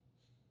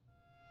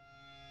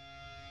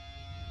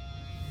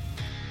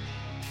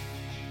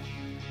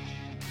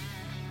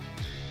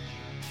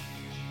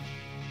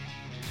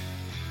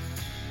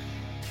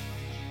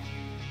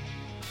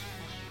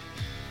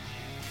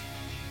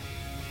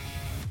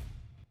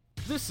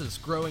This is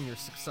Growing Your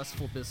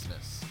Successful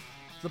Business,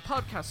 the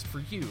podcast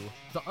for you,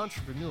 the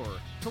entrepreneur,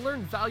 to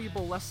learn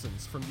valuable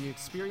lessons from the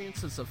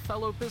experiences of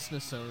fellow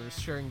business owners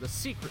sharing the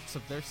secrets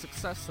of their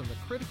success and the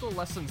critical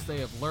lessons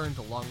they have learned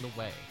along the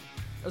way,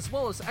 as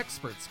well as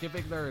experts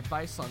giving their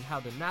advice on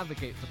how to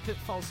navigate the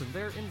pitfalls in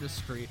their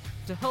industry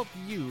to help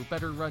you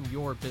better run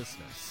your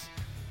business.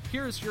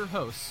 Here's your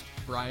host,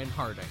 Brian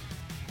Harding.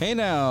 Hey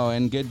now,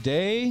 and good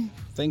day.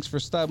 Thanks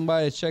for stopping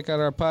by to check out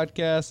our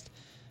podcast.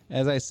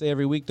 As I say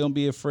every week, don't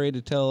be afraid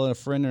to tell a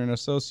friend or an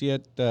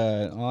associate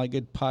all that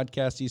good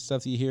podcasty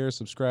stuff that you hear.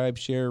 Subscribe,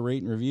 share,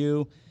 rate, and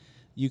review.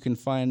 You can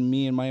find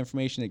me and my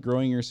information at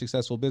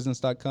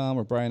growingyoursuccessfulbusiness.com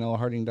or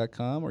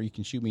brianlharding.com, or you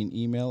can shoot me an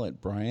email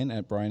at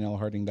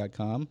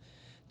brian@brianlharding.com.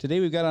 Today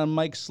we've got on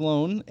Mike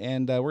Sloan,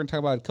 and we're going to talk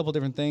about a couple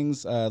different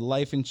things,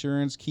 life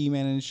insurance, key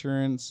man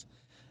insurance,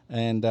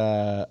 and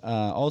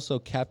also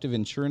captive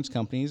insurance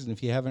companies. And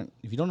if you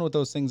don't know what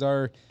those things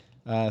are,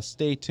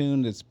 stay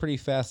tuned. It's pretty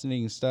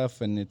fascinating stuff,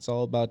 and it's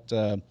all about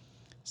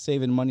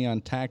saving money on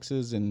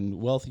taxes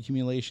and wealth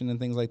accumulation and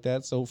things like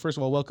that. So first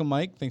of all, welcome,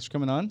 Mike. Thanks for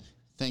coming on.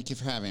 Thank you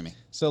for having me.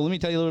 So let me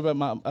tell you a little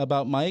bit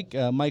about Mike.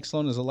 Mike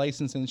Sloan is a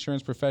licensed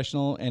insurance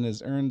professional and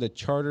has earned the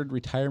Chartered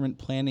Retirement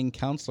Planning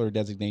Counselor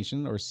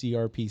designation, or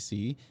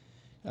CRPC,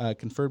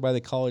 conferred by the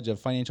College of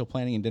Financial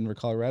Planning in Denver,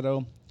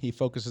 Colorado. He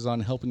focuses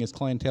on helping his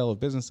clientele of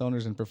business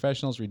owners and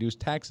professionals reduce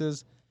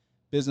taxes,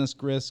 business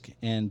risk,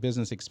 and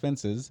business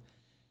expenses.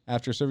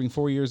 After serving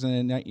 4 years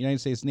in the United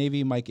States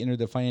Navy, Mike entered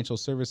the financial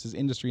services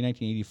industry in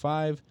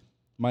 1985.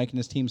 Mike and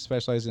his team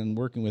specialize in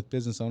working with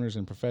business owners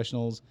and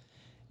professionals.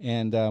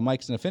 And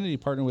Mike's an affinity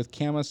partner with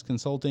Camus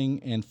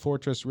Consulting and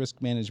Fortress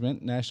Risk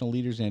Management, national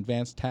leaders in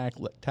advanced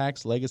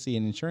tax, legacy,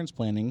 and insurance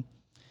planning.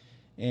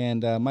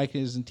 And Mike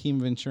and his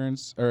team of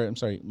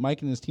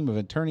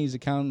attorneys,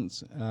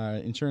 accountants,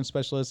 insurance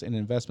specialists, and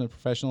investment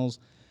professionals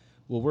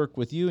will work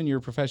with you and your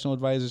professional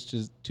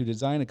advisors to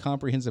design a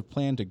comprehensive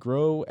plan to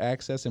grow,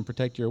 access, and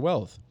protect your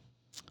wealth.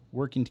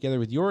 Working together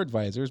with your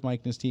advisors,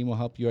 Mike and his team will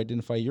help you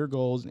identify your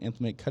goals and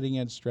implement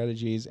cutting-edge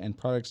strategies and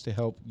products to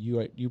help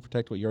you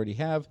protect what you already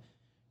have,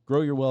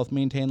 grow your wealth,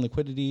 maintain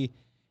liquidity,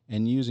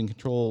 and use and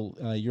control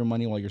your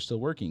money while you're still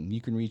working. You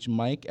can reach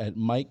Mike at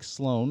Mike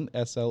Sloan,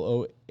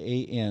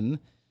 SLOAN,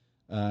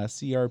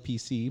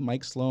 CRPC,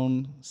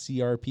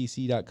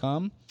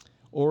 MikeSloanCRPC.com,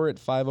 or at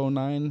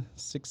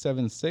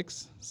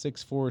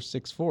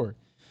 509-676-6464.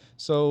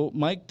 So,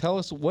 Mike, tell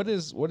us what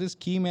is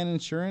Key Man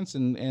Insurance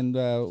and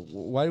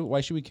why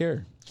should we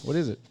care? What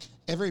is it?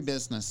 Every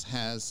business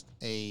has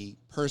a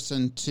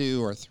person,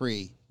 2 or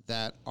 3,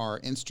 that are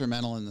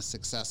instrumental in the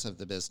success of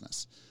the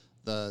business.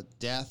 The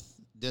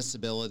death,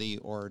 disability,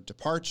 or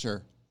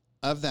departure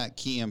of that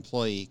key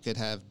employee could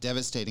have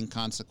devastating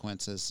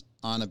consequences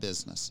on a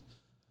business.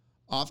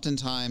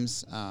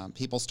 Oftentimes,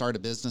 people start a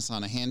business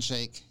on a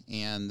handshake,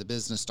 and the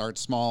business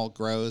starts small,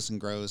 grows and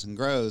grows and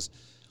grows.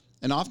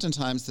 And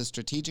oftentimes, the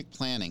strategic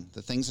planning,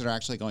 the things that are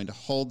actually going to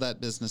hold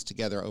that business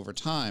together over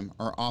time,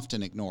 are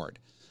often ignored.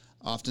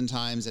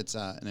 Oftentimes, it's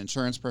an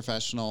insurance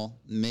professional,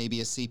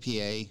 maybe a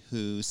CPA,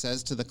 who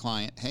says to the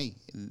client, "Hey,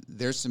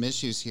 there's some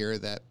issues here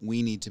that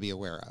we need to be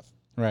aware of."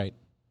 Right.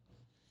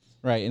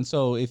 And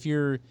so, if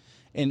you're,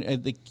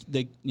 and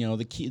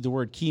the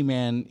word key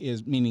man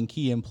is meaning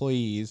key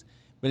employees.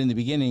 But in the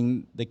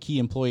beginning, the key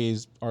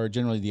employees are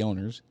generally the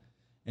owners.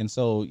 And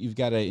so you've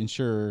got to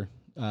insure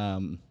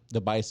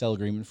the buy-sell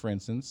agreement, for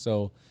instance.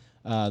 So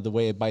the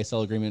way a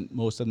buy-sell agreement,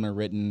 most of them are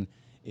written,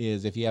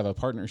 is if you have a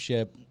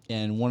partnership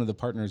and one of the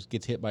partners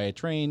gets hit by a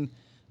train,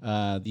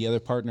 the other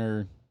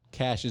partner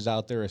cashes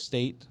out their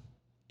estate.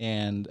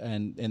 And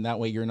that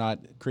way you're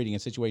not creating a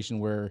situation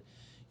where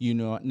you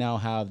now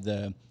have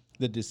the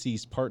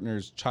deceased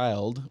partner's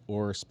child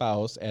or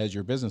spouse as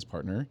your business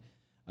partner.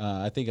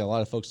 I think a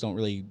lot of folks don't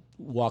really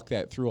walk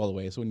that through all the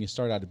way. So when you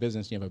start out a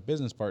business, you have a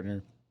business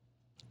partner.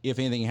 If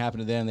anything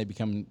happened to them, they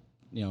become,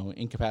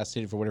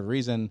 incapacitated for whatever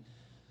reason,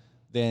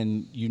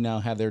 then you now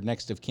have their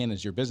next of kin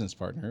as your business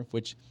partner,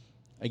 which,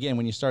 again,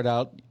 when you start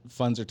out,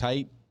 funds are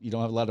tight. You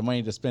don't have a lot of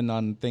money to spend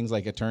on things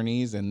like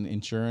attorneys and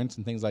insurance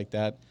and things like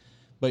that.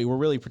 But we're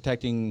really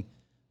protecting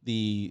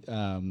the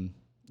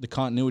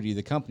continuity of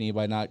the company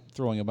by not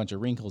throwing a bunch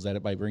of wrinkles at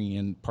it by bringing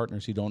in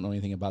partners who don't know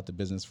anything about the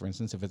business. For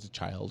instance, if it's a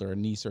child or a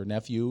niece or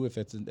nephew, if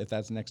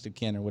that's next of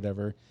kin or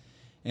whatever.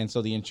 And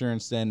so the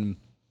insurance then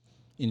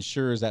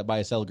insures that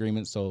buy-sell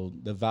agreement. So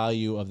the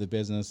value of the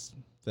business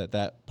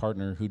that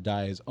partner who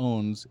dies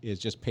owns is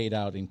just paid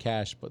out in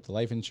cash, but the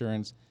life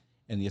insurance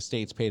and the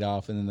estate's paid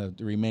off, and then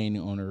the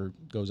remaining owner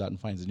goes out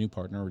and finds a new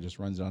partner or just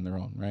runs it on their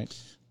own, right?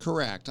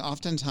 Correct.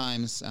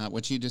 Oftentimes,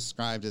 what you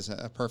described is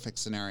a perfect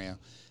scenario.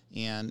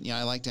 And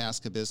I like to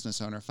ask a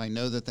business owner, if I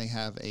know that they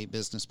have a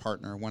business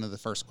partner, one of the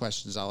first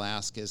questions I'll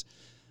ask is,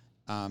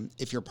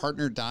 if your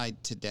partner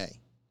died today,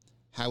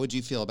 how would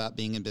you feel about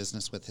being in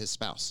business with his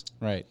spouse?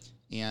 Right.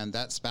 And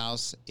that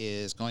spouse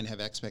is going to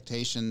have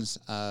expectations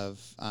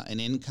of an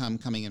income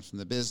coming in from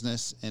the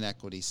business, an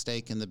equity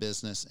stake in the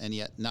business, and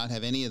yet not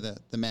have any of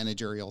the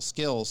managerial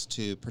skills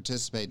to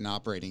participate in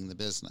operating the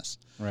business.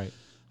 Right.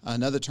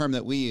 Another term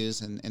that we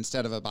use, and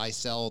instead of a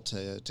buy-sell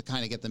to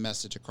kind of get the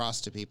message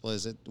across to people,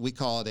 is that we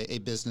call it a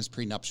business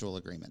prenuptial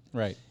agreement.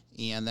 Right.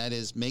 And that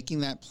is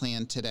making that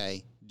plan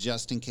today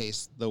just in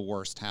case the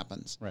worst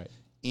happens. Right.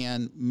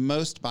 And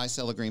most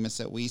buy-sell agreements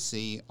that we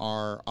see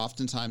are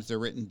oftentimes they're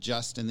written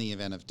just in the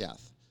event of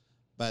death.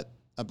 But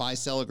a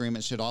buy-sell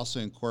agreement should also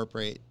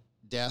incorporate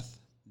death,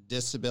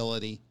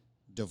 disability,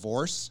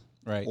 divorce,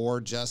 Right.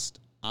 or just,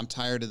 I'm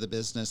tired of the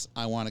business,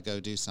 I want to go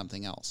do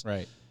something else.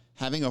 Right.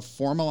 Having a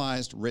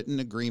formalized written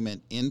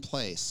agreement in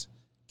place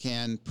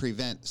can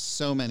prevent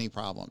so many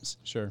problems.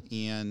 Sure.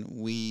 And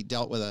we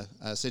dealt with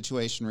a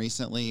situation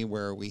recently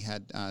where we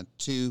had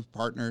two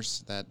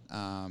partners that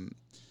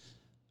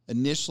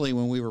initially,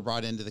 when we were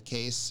brought into the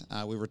case,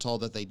 we were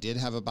told that they did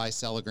have a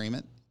buy-sell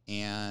agreement.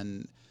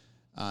 And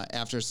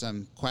after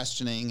some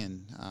questioning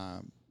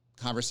and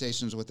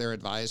conversations with their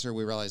advisor,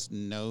 we realized,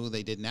 no,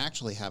 they didn't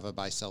actually have a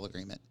buy-sell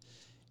agreement.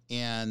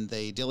 And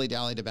they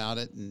dilly-dallied about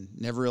it and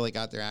never really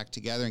got their act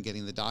together and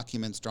getting the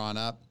documents drawn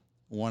up.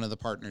 One of the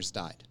partners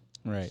died.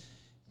 Right.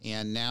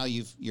 And now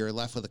you're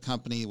left with a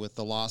company with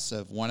the loss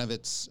of one of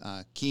its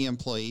key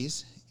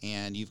employees,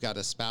 and you've got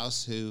a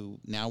spouse who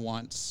now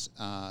wants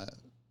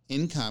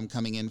income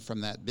coming in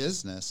from that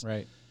business.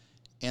 Right.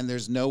 And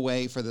there's no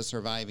way for the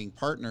surviving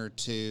partner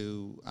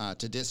to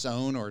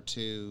disown or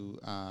to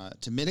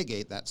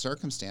mitigate that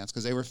circumstance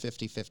because they were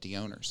 50-50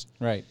 owners.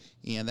 Right.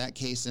 And that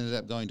case ended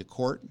up going to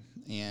court,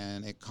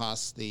 and it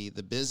cost the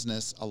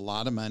business a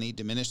lot of money,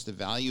 diminished the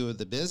value of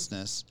the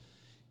business,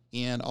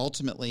 and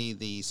ultimately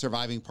the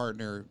surviving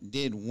partner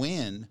did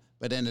win,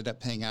 but ended up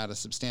paying out a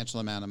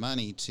substantial amount of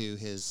money to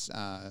his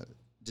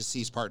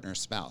deceased partner's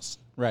spouse.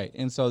 Right.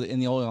 And so,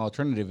 the only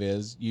alternative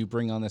is you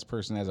bring on this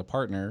person as a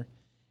partner,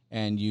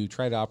 and you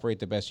try to operate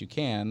the best you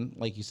can.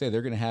 Like you say,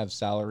 they're going to have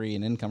salary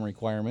and income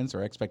requirements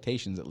or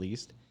expectations at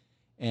least.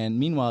 And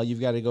meanwhile,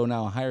 you've got to go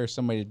now hire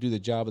somebody to do the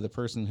job of the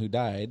person who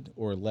died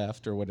or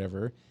left or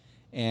whatever.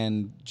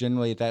 And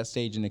generally at that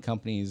stage in the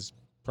company's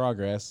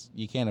progress,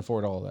 you can't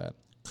afford all that.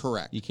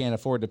 Correct. You can't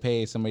afford to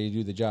pay somebody to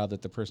do the job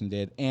that the person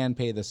did and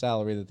pay the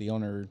salary that the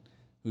owner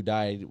who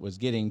died was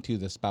getting to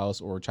the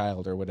spouse or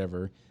child or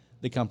whatever.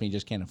 The company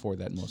just can't afford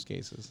that in most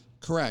cases.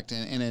 Correct.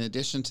 And in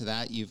addition to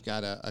that, you've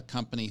got a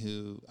company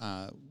who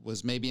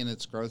was maybe in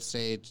its growth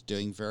stage,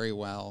 doing very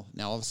well.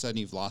 Now, all of a sudden,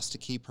 you've lost a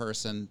key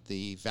person.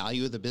 The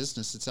value of the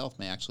business itself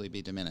may actually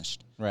be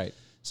diminished. Right.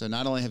 So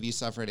not only have you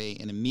suffered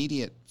an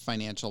immediate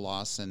financial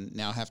loss and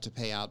now have to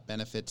pay out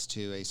benefits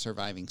to a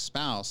surviving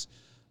spouse,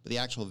 but the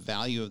actual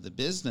value of the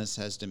business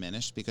has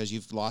diminished because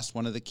you've lost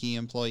one of the key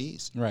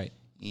employees. Right.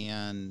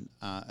 And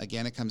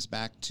again, it comes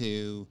back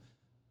to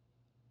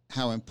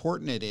how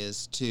important it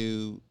is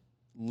to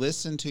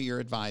listen to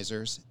your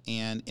advisors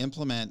and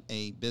implement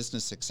a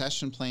business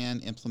succession plan,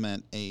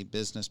 implement a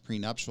business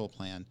prenuptial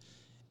plan,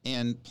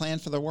 and plan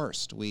for the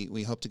worst.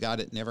 We hope to God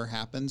it never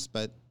happens,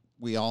 but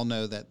we all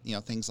know that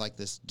things like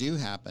this do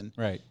happen.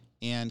 Right.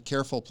 And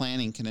careful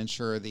planning can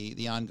ensure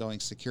the ongoing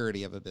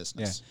security of a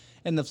business. Yeah.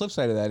 And the flip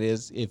side of that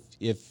is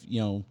if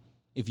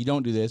you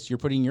don't do this, you're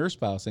putting your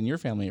spouse and your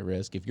family at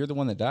risk. If you're the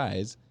one that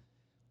dies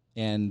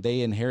and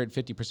they inherit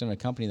 50% of a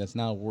company that's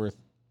now worth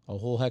a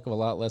whole heck of a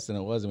lot less than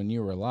it was when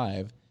you were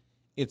alive,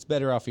 it's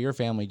better off for your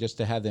family just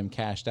to have them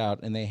cashed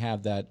out and they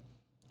have that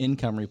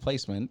income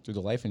replacement through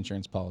the life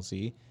insurance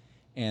policy,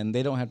 and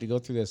they don't have to go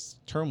through this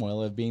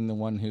turmoil of being the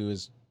one who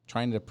is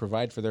trying to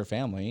provide for their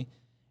family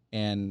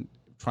and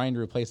trying to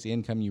replace the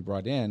income you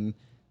brought in,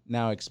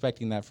 now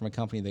expecting that from a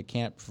company that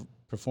can't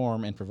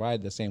perform and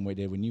provide the same way it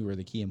did when you were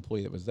the key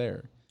employee that was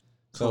there.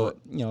 So,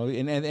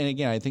 and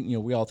again, I think,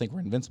 we all think we're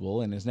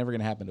invincible and it's never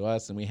going to happen to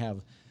us. And we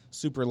have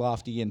super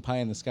lofty and pie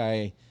in the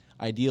sky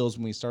ideals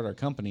when we start our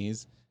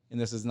companies. And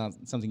this is not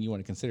something you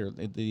want to consider.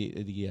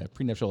 The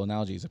prenuptial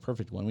analogy is a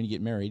perfect one. When you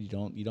get married, you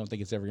don't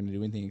think it's ever going to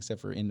do anything except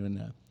for end in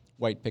a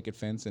white picket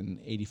fence and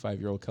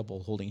 85-year-old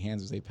couple holding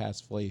hands as they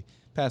pass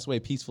away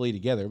peacefully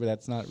together. But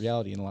that's not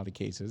reality in a lot of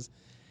cases.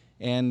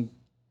 And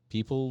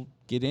people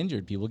get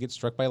injured. People get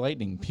struck by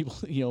lightning. People,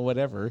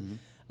 whatever. Mm-hmm.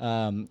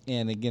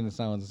 And again, it's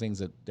not one of the things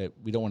that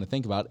we don't want to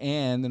think about.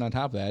 And then on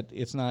top of that,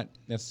 it's not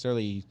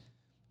necessarily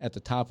at the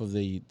top of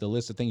the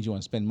list of things you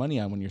want to spend money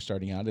on when you're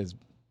starting out is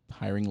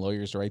hiring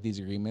lawyers to write these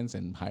agreements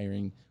and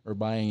hiring or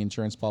buying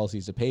insurance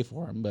policies to pay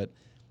for them. But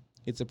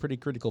it's a pretty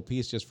critical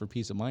piece just for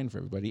peace of mind for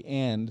everybody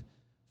and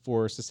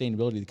for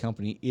sustainability of the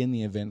company in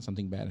the event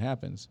something bad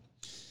happens.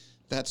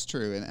 That's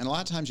true. And a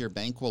lot of times your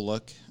bank will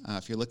look,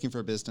 if you're looking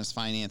for business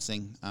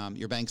financing,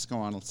 your bank's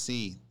going to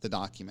see the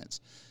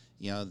documents.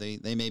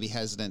 They may be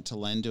hesitant to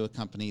lend to a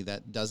company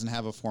that doesn't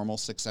have a formal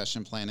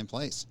succession plan in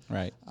place.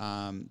 Right.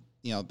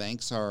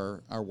 Banks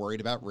are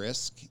worried about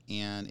risk,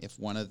 and if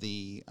one of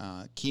the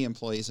key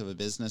employees of a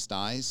business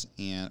dies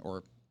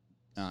or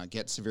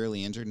gets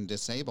severely injured and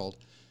disabled,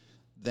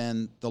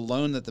 then the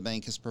loan that the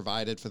bank has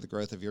provided for the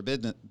growth of your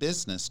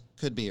business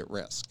could be at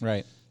risk.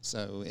 Right.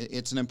 So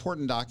it's an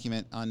important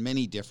document on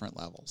many different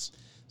levels.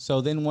 So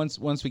then once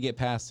we get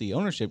past the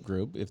ownership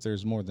group, if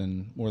there's more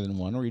than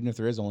one, or even if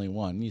there is only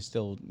one, you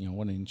still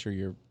want to ensure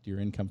your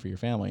income for your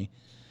family.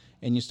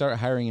 and you start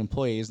hiring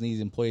employees, and these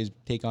employees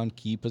take on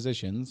key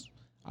positions,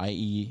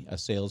 i.e. a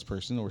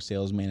salesperson or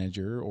sales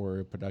manager or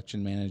a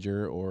production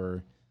manager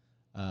or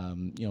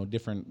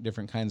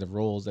different kinds of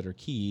roles that are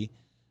key.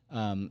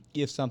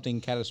 If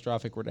something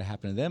catastrophic were to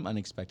happen to them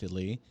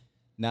unexpectedly,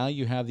 now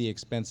you have the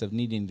expense of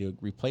needing to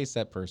replace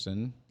that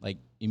person like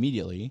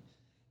immediately,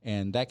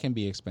 and that can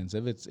be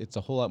expensive. It's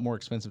a whole lot more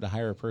expensive to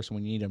hire a person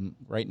when you need them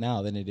right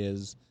now than it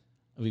is.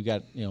 We've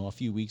got a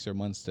few weeks or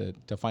months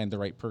to find the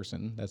right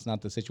person. That's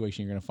not the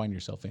situation you're going to find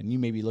yourself in. You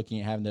may be looking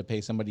at having to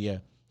pay somebody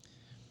a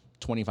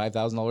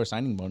 $25,000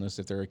 signing bonus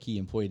if they're a key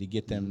employee to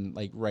get them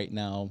like right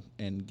now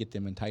and get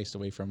them enticed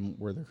away from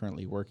where they're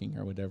currently working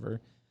or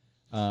whatever.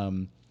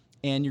 And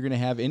you're going to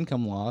have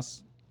income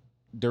loss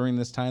during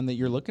this time that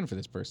you're looking for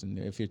this person.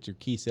 If it's your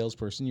key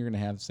salesperson, you're going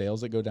to have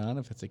sales that go down.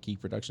 If it's a key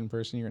production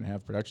person, you're going to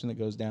have production that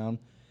goes down.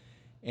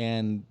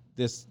 And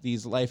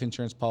these life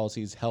insurance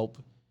policies help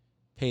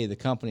pay the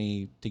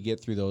company to get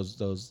through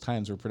those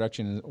times where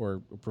production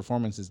or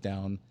performance is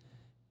down,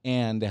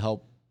 and to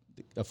help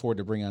afford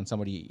to bring on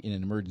somebody in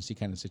an emergency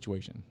kind of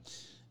situation.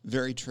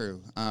 Very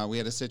true. We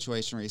had a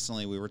situation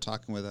recently. We were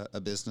talking with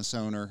a business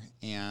owner,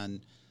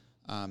 and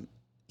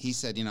he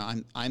said,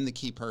 I'm the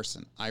key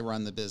person. I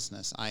run the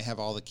business. I have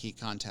all the key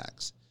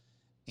contacts.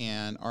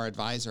 And our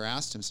advisor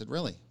asked him, said,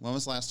 really, when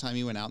was the last time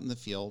you went out in the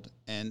field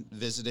and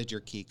visited your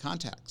key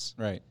contacts?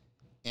 Right.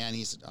 And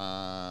he said,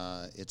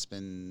 it's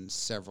been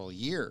several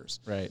years.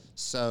 Right.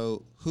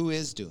 So who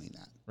is doing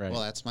that? Right.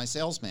 Well, that's my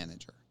sales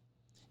manager.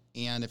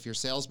 And if your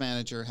sales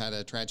manager had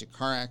a tragic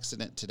car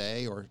accident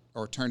today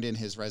or turned in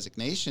his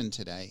resignation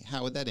today,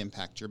 how would that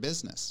impact your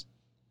business?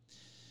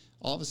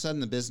 All of a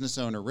sudden, the business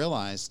owner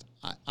realized,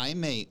 I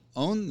may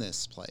own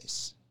this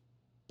place,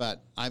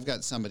 but I've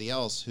got somebody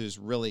else who's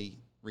really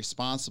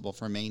responsible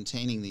for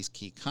maintaining these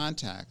key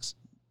contacts,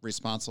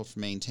 responsible for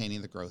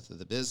maintaining the growth of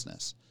the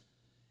business.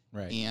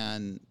 Right.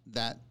 And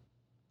that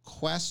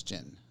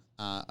question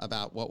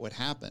about what would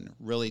happen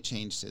really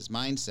changed his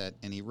mindset,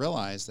 and he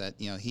realized that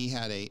he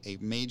had a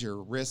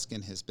major risk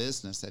in his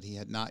business that he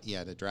had not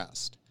yet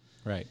addressed.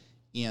 Right.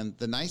 And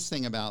the nice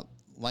thing about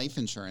life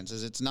insurance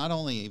is it's not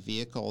only a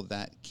vehicle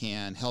that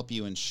can help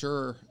you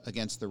insure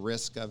against the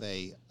risk of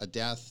a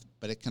death,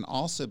 but it can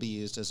also be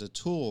used as a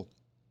tool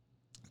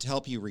to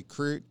help you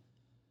recruit,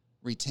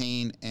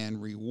 retain,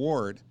 and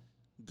reward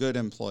good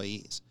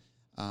employees.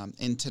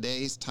 In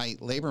today's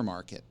tight labor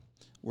market,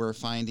 we're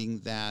finding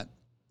that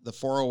the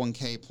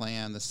 401k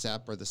plan, the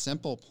SEP, or the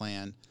Simple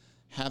plan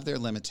have their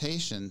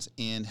limitations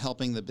in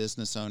helping the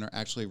business owner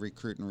actually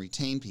recruit and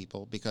retain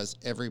people, because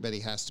everybody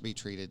has to be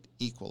treated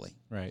equally.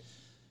 Right.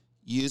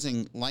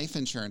 Using life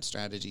insurance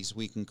strategies,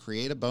 we can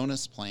create a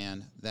bonus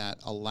plan that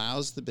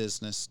allows the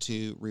business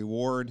to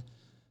reward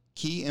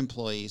key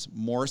employees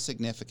more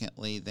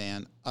significantly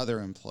than other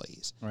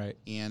employees. Right.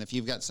 And if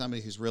you've got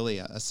somebody who's really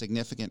a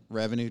significant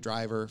revenue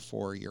driver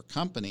for your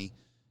company,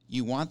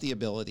 you want the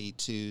ability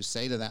to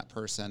say to that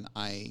person,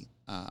 I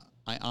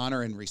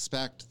honor and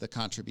respect the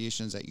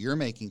contributions that you're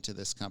making to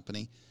this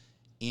company,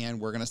 and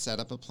we're going to set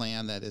up a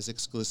plan that is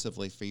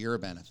exclusively for your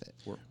benefit.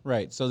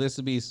 Right. So this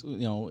would be,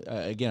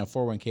 again, a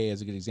 401k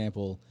is a good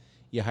example.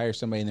 You hire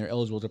somebody and they're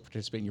eligible to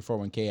participate in your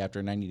 401k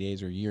after 90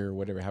 days or a year or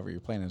whatever, however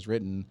your plan is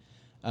written.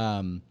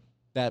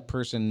 That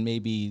person may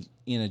be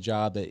in a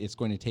job that it's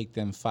going to take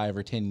them 5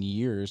 or 10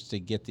 years to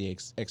get the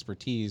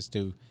expertise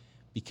to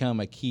become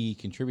a key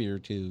contributor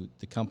to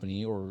the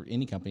company or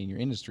any company in your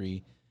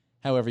industry.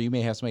 However, you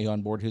may have somebody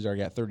on board who's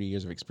already got 30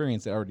 years of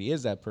experience that already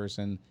is that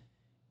person.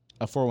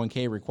 A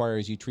 401k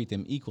requires you treat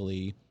them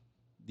equally.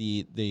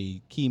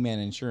 The key man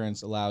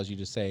insurance allows you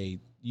to say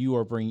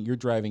you're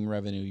driving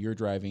revenue, you're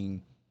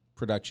driving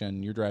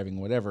production, you're driving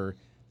whatever.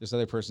 This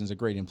other person's a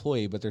great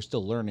employee, but they're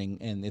still learning.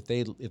 And if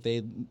they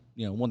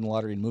won the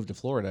lottery and moved to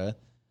Florida,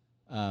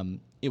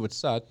 it would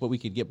suck, but we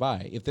could get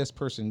by. If this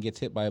person gets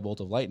hit by a bolt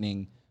of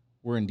lightning,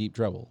 we're in deep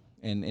trouble.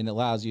 And it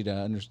allows you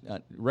to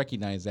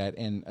recognize that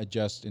and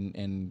adjust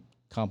and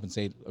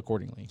compensate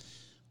accordingly.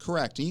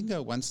 Correct. And you can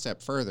go one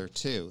step further,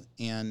 too.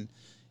 And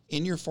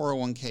in your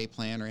 401k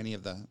plan or any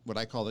of the what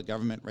I call the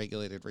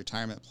government-regulated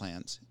retirement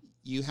plans,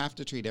 you have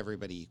to treat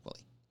everybody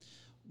equally.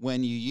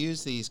 When you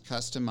use these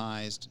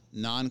customized,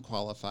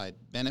 non-qualified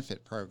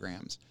benefit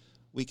programs,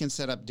 we can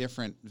set up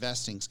different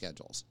vesting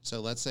schedules. So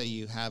let's say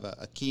you have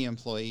a key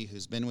employee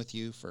who's been with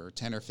you for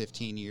 10 or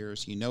 15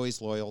 years. You know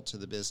he's loyal to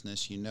the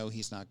business. You know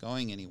he's not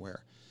going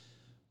anywhere.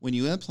 When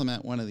you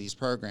implement one of these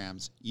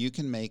programs, you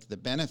can make the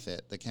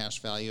benefit, the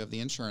cash value of the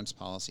insurance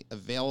policy,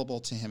 available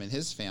to him and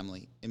his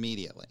family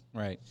immediately.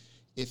 Right.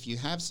 If you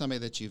have somebody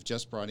that you've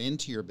just brought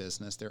into your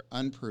business, they're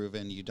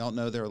unproven, you don't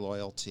know their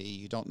loyalty,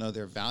 you don't know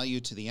their value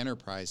to the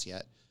enterprise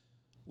yet,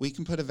 we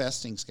can put a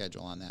vesting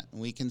schedule on that. And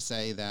we can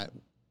say that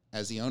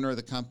as the owner of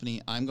the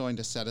company, I'm going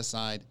to set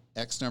aside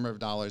X number of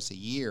dollars a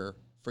year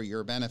for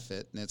your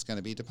benefit, and it's going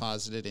to be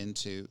deposited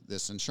into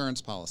this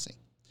insurance policy.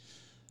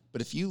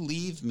 But if you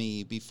leave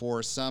me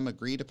before some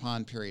agreed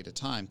upon period of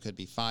time, could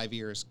be 5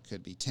 years,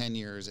 could be 10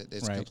 years,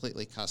 it's right.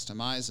 completely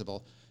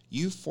customizable,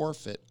 you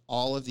forfeit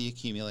all of the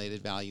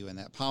accumulated value in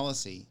that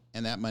policy,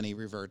 and that money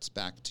reverts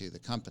back to the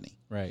company.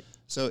 Right.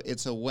 So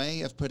it's a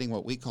way of putting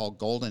what we call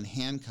golden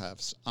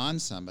handcuffs on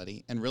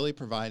somebody and really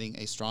providing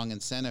a strong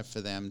incentive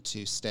for them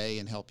to stay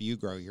and help you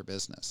grow your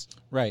business.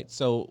 Right.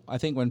 So I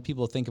think when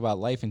people think about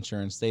life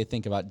insurance, they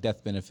think about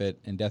death benefit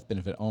and death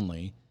benefit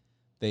only.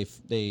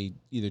 They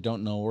either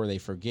don't know or they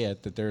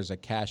forget that there's a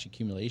cash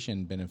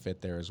accumulation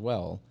benefit there as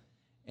well.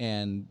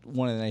 And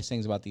one of the nice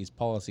things about these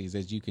policies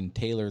is you can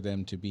tailor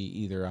them to be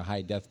either a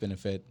high death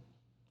benefit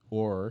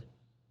or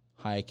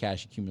high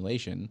cash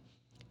accumulation.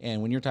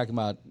 And when you're talking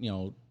about,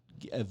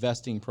 a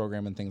vesting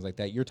program and things like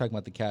that, you're talking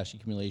about the cash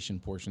accumulation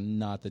portion,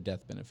 not the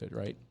death benefit,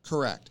 right?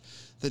 Correct.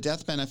 The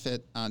death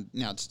benefit,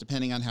 now it's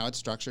depending on how it's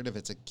structured. If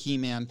it's a key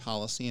man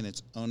policy and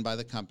it's owned by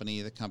the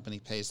company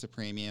pays the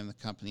premium, the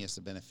company is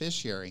the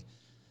beneficiary,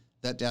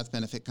 that death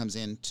benefit comes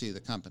into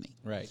the company.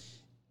 Right.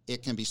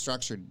 It can be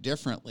structured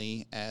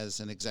differently as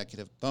an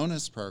executive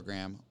bonus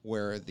program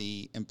where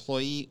the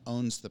employee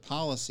owns the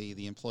policy,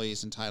 the employee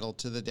is entitled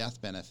to the death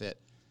benefit.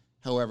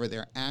 However,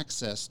 their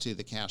access to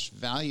the cash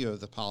value of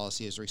the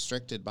policy is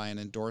restricted by an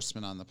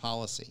endorsement on the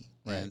policy.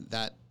 Right. And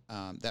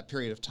that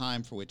period of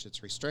time for which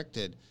it's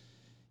restricted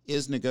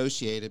is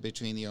negotiated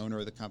between the owner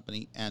of the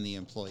company and the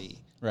employee.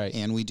 Right.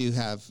 And we do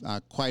have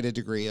quite a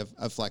degree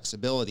of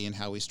flexibility in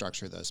how we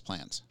structure those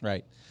plans.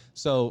 Right.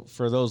 So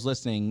for those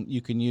listening,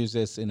 you can use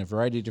this in a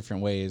variety of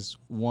different ways.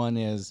 One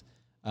is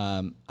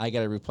I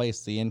got to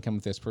replace the income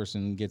if this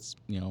person gets,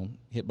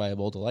 hit by a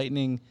bolt of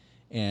lightning,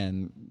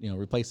 and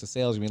replace the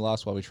sales going to be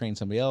lost while we train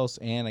somebody else,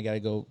 and I got to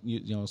go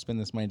spend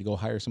this money to go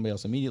hire somebody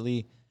else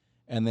immediately.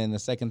 And then the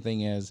second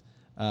thing is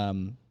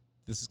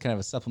this is kind of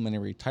a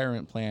supplementary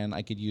retirement plan.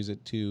 I could use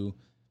it to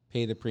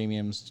pay the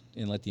premiums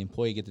and let the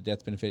employee get the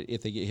death benefit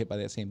if they get hit by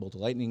that same bolt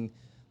of lightning.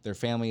 Their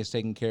family is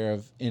taken care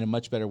of in a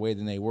much better way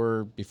than they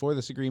were before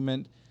this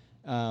agreement.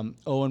 And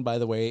by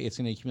the way, it's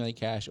going to accumulate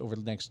cash over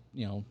the next,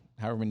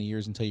 however many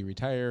years until you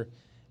retire.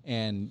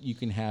 And you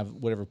can have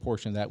whatever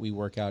portion of that we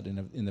work out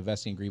in the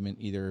vesting agreement,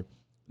 either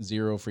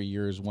 0 for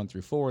years 1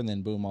 through 4, and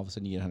then boom, all of a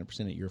sudden you get 100%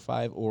 at year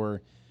 5,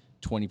 or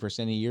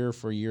 20% a year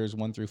for years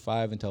 1 through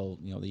 5 until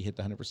they hit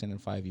the 100% in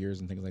 5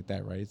 years and things like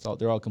that, right?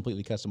 They're all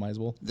completely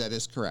customizable. That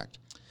is correct.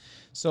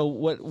 So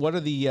what are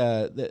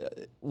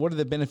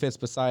the benefits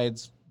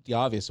besides the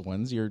obvious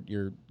ones?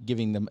 You're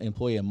giving the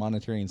employee a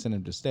monetary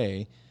incentive to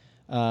stay.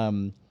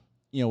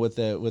 With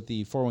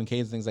the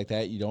 401ks and things like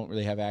that, you don't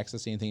really have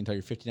access to anything until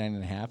you're 59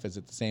 and a half. Is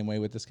it the same way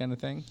with this kind of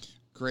thing?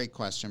 Great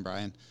question,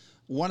 Brian.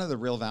 One of the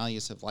real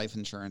values of life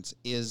insurance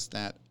is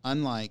that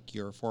unlike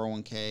your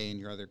 401k and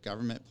your other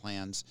government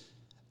plans,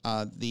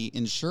 the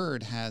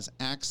insured has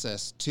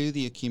access to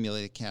the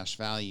accumulated cash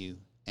value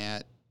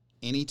at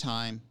any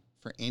time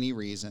for any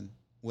reason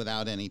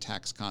without any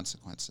tax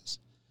consequences.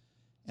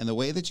 And the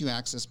way that you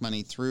access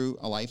money through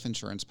a life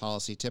insurance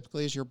policy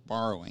typically is you're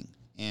borrowing,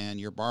 and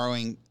you're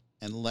borrowing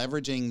and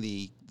leveraging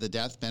the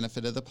death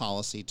benefit of the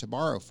policy to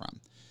borrow from.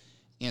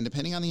 And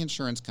depending on the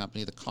insurance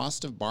company, the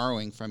cost of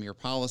borrowing from your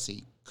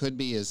policy could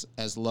be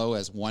as low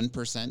as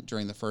 1%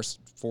 during the first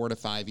 4 to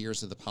 5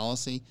 years of the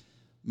policy.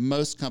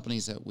 Most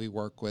companies that we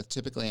work with,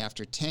 typically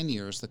after 10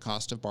 years, the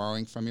cost of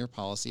borrowing from your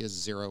policy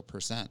is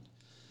 0%.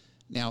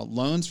 Now,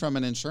 loans from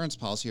an insurance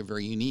policy are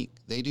very unique.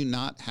 They do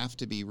not have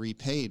to be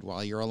repaid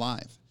while you're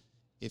alive.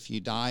 If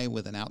you die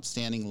with an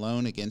outstanding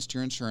loan against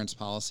your insurance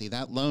policy,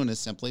 that loan is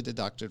simply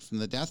deducted from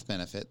the death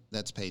benefit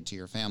that's paid to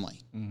your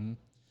family. Mm-hmm.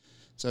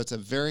 So it's a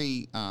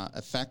very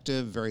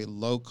effective, very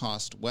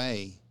low-cost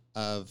way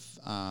of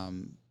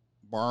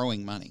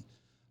borrowing money.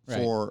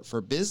 Right. For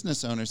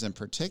business owners in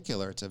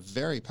particular, it's a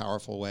very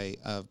powerful way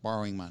of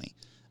borrowing money.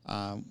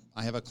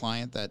 I have a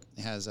client that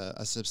has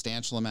a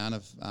substantial amount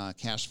of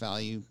cash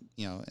value,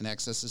 in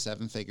excess of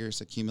 7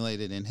 figures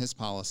accumulated in his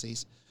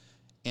policies.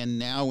 And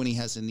now when he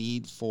has a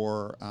need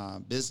for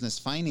business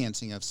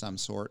financing of some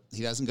sort,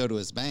 he doesn't go to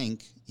his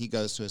bank, he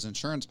goes to his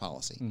insurance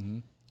policy. Mm-hmm.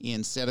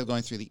 Instead of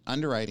going through the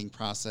underwriting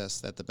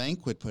process that the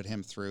bank would put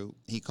him through,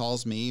 he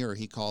calls me or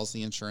he calls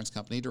the insurance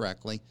company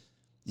directly.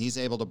 He's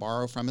able to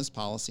borrow from his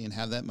policy and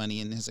have that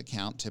money in his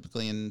account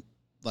typically in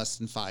less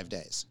than 5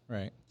 days.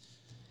 Right.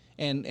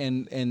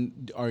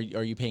 And are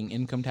you paying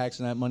income tax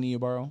on that money you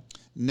borrow?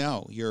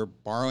 No, you're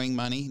borrowing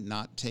money,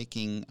 not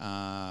taking,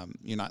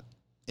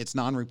 it's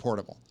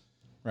non-reportable.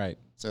 Right.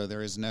 So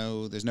there's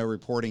no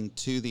reporting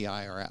to the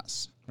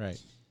IRS. Right.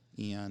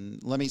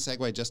 And let me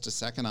segue just a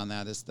second on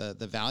that. Is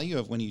the value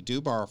of when you do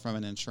borrow from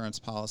an insurance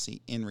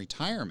policy in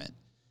retirement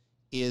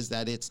is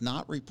that it's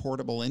not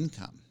reportable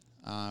income.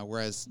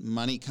 Whereas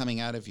money coming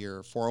out of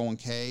your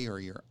 401k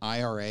or your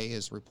IRA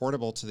is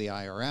reportable to the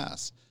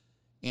IRS.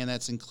 And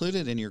that's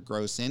included in your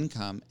gross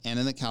income and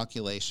in the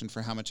calculation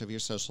for how much of your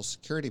Social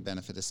Security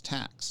benefit is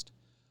taxed.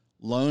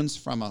 Loans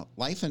from a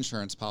life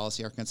insurance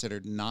policy are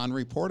considered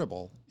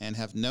non-reportable and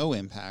have no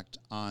impact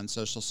on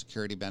Social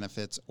Security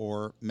benefits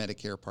or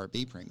Medicare Part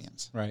B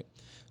premiums. Right.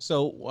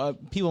 So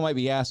people might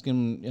be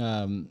asking,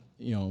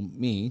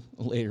 me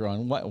later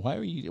on, why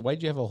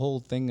did you have a whole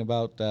thing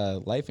about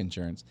life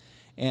insurance?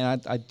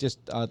 And I just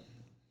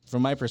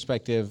from my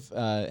perspective,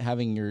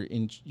 having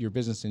your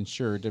business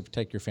insured to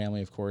protect your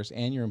family, of course,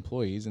 and your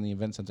employees in the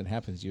event something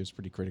happens to you is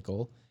pretty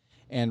critical.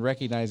 And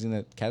recognizing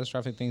that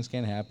catastrophic things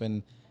can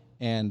happen,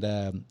 and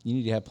you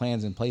need to have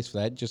plans in place for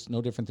that. Just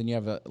no different than you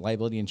have a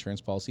liability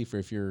insurance policy for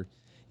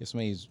if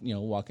somebody's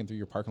walking through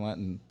your parking lot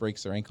and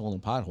breaks their ankle in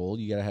a pothole,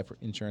 you got to have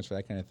insurance for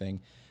that kind of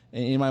thing.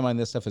 And in my mind,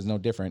 this stuff is no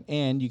different.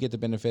 And you get the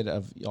benefit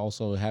of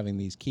also having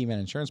these key man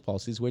insurance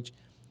policies, which,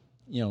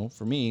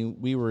 for me,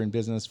 we were in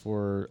business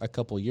for a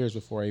couple of years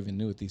before I even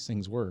knew what these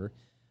things were.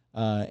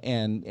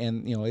 And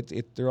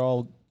they're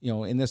all,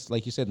 in this,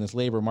 like you said, in this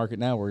labor market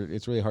now where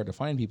it's really hard to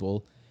find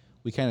people,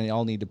 we kind of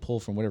all need to pull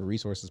from whatever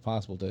resources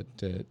possible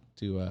to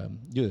do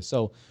this.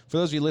 So for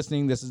those of you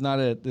listening, this is not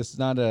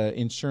a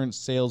insurance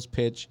sales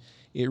pitch.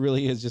 It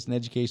really is just an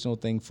educational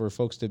thing for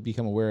folks to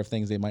become aware of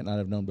things they might not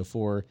have known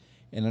before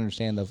and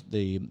understand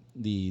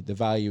the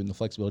value and the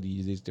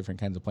flexibility these different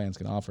kinds of plans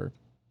can offer.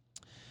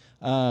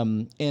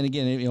 And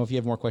again, if you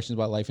have more questions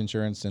about life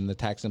insurance and the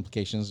tax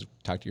implications,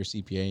 talk to your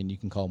CPA, and you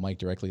can call Mike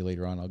directly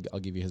later on. I'll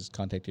give you his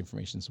contact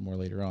information some more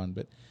later on.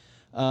 But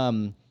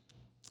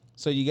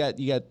so you got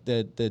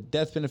the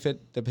death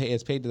benefit that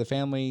is paid to the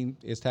family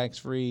is tax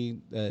free.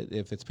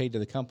 If it's paid to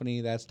the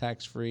company, that's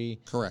tax free.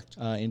 Correct.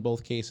 In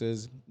both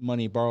cases,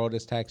 money borrowed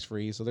is tax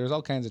free. So there's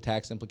all kinds of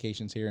tax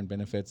implications here and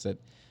benefits that,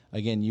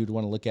 again, you'd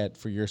want to look at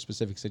for your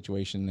specific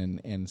situation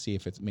and see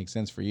if it makes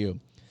sense for you.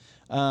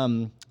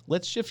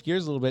 Let's shift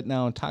gears a little bit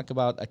now and talk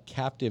about a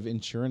captive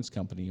insurance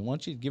company. Why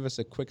don't you give us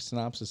a quick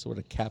synopsis of what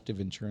a captive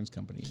insurance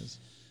company is?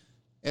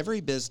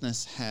 Every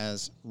business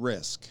has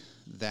risk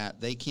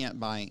that they can't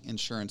buy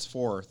insurance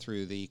for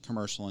through the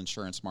commercial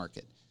insurance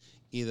market.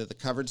 Either the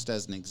coverage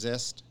doesn't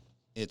exist,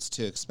 it's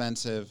too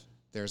expensive,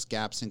 there's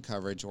gaps in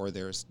coverage, or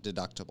there's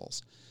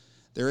deductibles.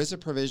 There is a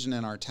provision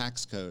in our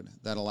tax code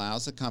that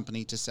allows a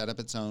company to set up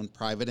its own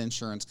private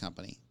insurance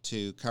company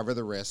to cover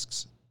the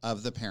risks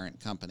of the parent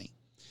company.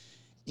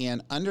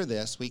 And under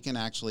this, we can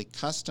actually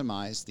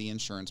customize the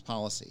insurance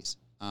policies.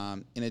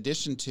 In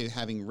addition to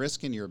having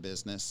risk in your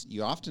business,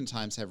 you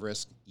oftentimes have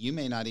risk you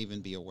may not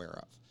even be aware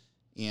of.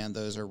 And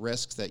those are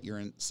risks that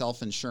you're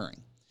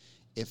self-insuring.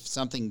 If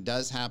something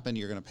does happen,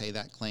 you're going to pay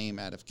that claim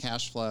out of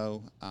cash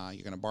flow.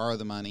 You're going to borrow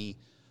the money.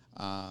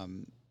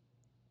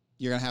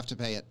 You're going to have to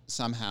pay it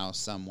somehow,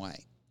 some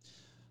way.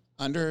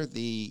 Under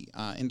the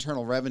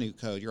Internal Revenue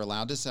Code, you're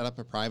allowed to set up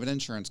a private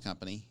insurance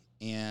company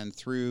and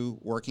through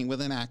working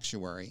with an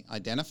actuary,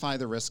 identify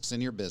the risks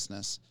in your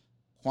business,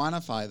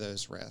 quantify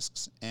those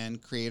risks,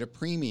 and create a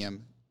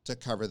premium to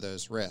cover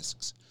those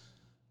risks.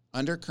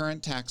 Under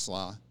current tax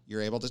law,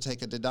 you're able to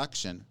take a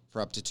deduction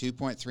for up to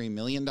 $2.3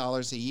 million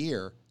a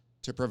year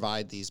to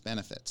provide these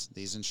benefits,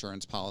 these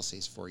insurance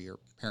policies for your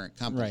parent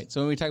company. Right.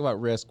 So when we talk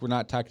about risk, we're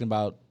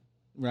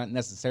not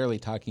necessarily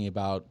talking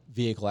about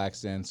vehicle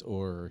accidents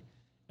or,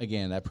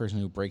 again, that person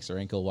who breaks their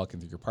ankle walking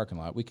through your parking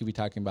lot. We could be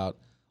talking about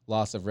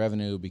loss of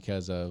revenue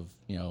because of,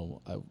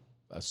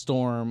 a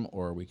storm,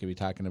 or we could be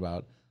talking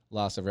about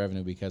loss of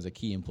revenue because a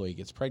key employee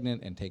gets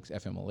pregnant and takes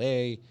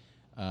FMLA.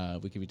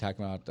 We could be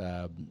talking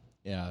about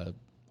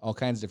all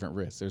kinds of different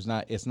risks.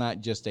 It's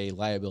not just a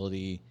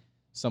liability.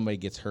 Somebody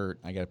gets hurt,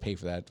 I got to pay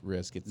for that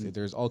risk.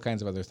 There's all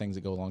kinds of other things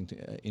that go along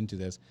into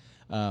this.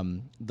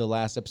 The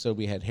last episode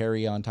we had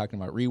Harry on talking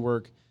about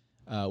rework.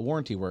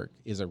 Warranty work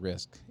is a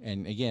risk,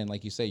 and again,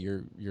 like you say,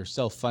 you're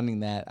self-funding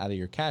that out of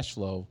your cash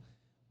flow.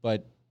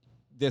 But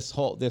this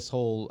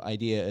whole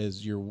idea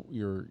is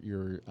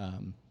you're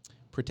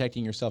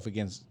protecting yourself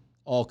against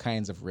all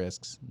kinds of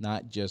risks,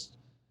 not just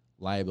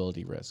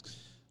liability risks.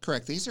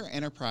 Correct. These are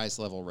enterprise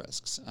level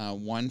risks.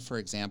 One, for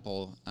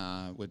example,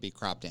 would be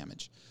crop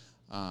damage.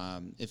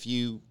 If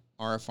you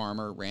are a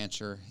farmer,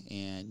 rancher,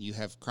 and you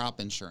have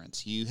crop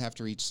insurance, you have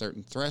to reach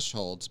certain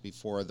thresholds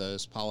before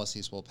those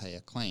policies will pay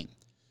a claim.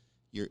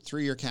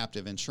 Through your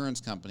captive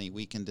insurance company,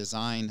 we can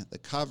design the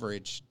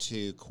coverage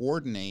to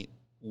coordinate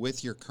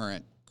with your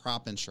current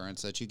crop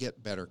insurance so that you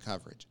get better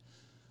coverage.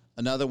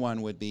 Another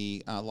one would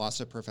be loss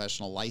of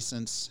professional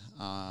license,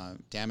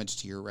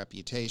 damage to your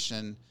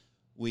reputation.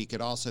 We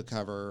could also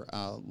cover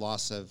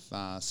loss of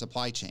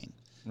supply chain.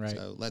 Right.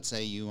 So let's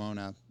say you own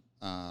a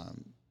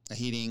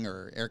heating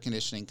or air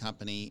conditioning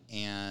company,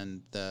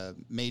 and the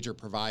major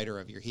provider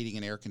of your heating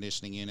and air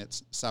conditioning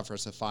units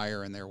suffers a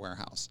fire in their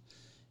warehouse,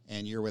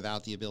 and you're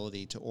without the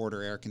ability to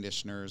order air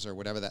conditioners or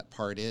whatever that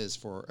part is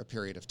for a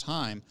period of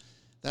time.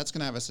 That's going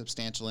to have a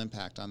substantial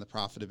impact on the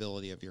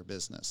profitability of your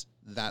business.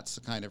 That's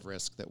the kind of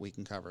risk that we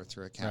can cover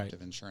through a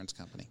captive insurance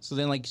company. So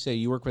then, like you say,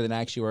 you work with an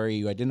actuary,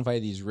 you identify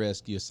these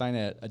risks, you assign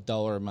a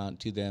dollar amount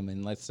to them,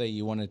 and let's say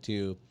you wanted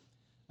to,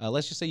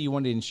 let's just say you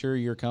wanted to insure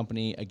your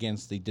company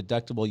against the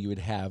deductible you would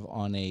have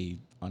on a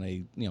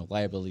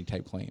liability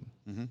type claim.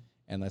 Mm-hmm.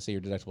 And let's say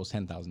your deductible is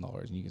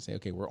 $10,000, and you can say,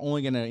 okay, we're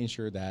only going to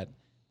insure that.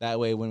 That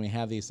way, when we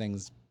have these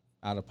things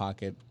out of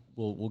pocket,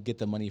 we'll get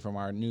the money from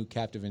our new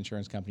captive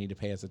insurance company to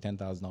pay us the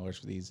 $10,000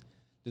 for these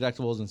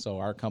deductibles, and so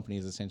our company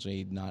is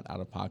essentially not out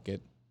of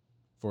pocket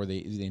for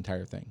the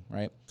entire thing,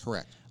 right?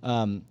 Correct.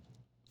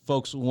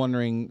 Folks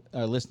wondering,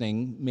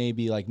 listening,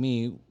 maybe like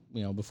me,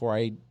 before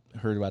I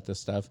heard about this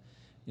stuff,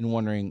 and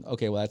wondering,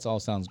 okay, well, that's all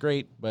sounds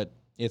great, but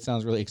it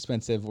sounds really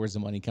expensive. Where's the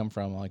money come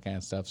from? All that kind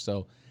of stuff.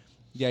 So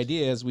the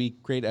idea is we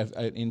create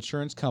an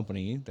insurance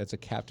company that's a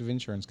captive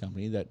insurance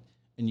company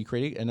and you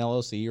create an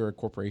LLC or a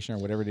corporation or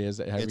whatever it is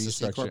that however It's you a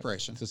C structure it.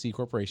 corporation. It's a C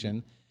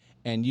corporation,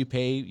 and you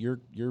pay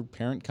your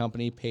parent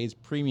company pays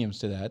premiums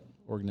to that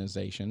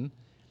organization,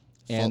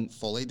 and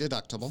Fully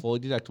deductible. fully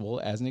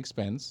deductible as an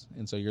expense,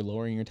 and so you're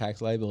lowering your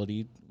tax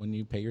liability when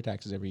you pay your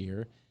taxes every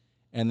year.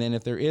 And then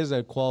if there is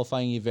a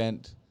qualifying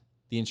event,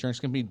 the insurance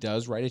company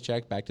does write a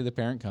check back to the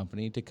parent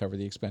company to cover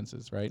the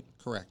expenses, right?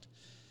 Correct.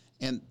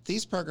 And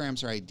these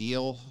programs are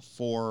ideal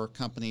for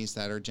companies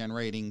that are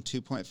generating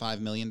 $2.5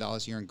 million a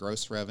year in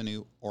gross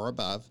revenue or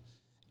above,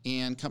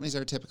 and companies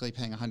that are typically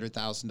paying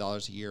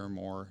 $100,000 a year or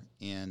more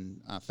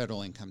in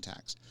federal income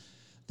tax.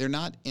 They're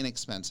not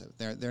inexpensive.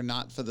 They're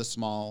not for the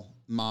small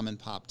mom and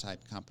pop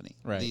type company.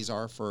 Right. These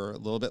are for a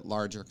little bit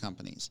larger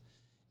companies,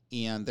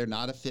 and they're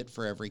not a fit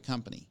for every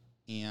company.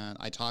 And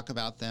I talk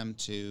about them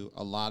to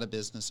a lot of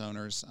business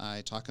owners.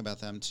 I talk about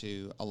them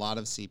to a lot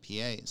of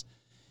CPAs.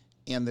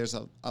 And there's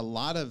a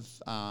lot of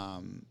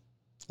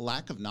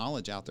lack of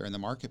knowledge out there in the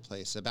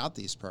marketplace about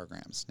these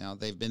programs. Now,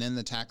 they've been in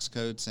the tax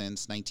code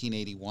since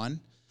 1981.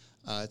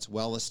 It's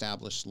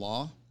well-established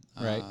law.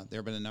 Right. There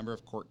have been a number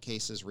of court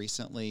cases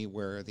recently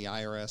where the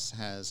IRS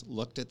has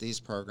looked at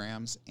these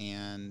programs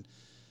and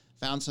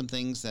found some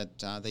things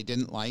that they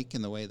didn't like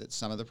in the way that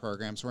some of the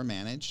programs were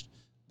managed.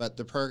 But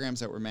the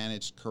programs that were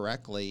managed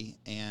correctly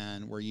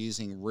and were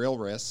using real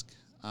risk,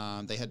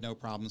 they had no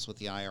problems with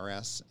the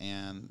IRS,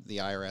 and the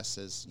IRS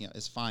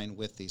is fine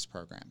with these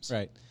programs.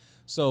 Right.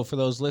 So for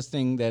those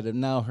listening that have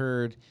now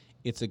heard,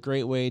 it's a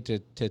great way to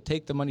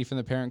take the money from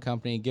the parent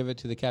company, give it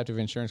to the captive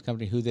insurance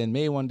company, who then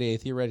may one day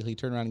theoretically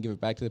turn around and give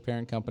it back to the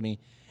parent company,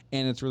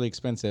 and it's really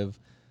expensive.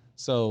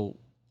 So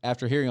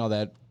after hearing all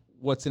that,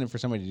 what's in it for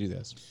somebody to do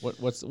this?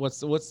 What's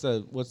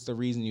the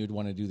reason you'd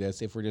want to do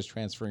this if we're just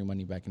transferring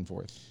money back and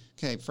forth?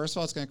 Okay, first of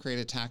all, it's going to create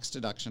a tax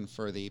deduction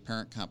for the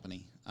parent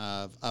company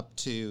of up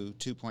to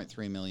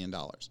 $2.3 million.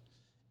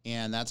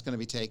 And that's going to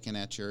be taken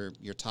at your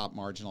top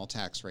marginal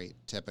tax rate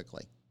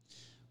typically.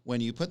 When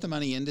you put the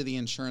money into the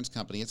insurance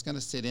company, it's going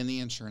to sit in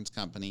the insurance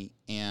company,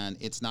 and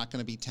it's not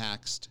going to be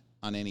taxed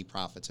on any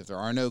profits. If there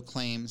are no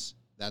claims,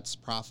 that's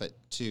profit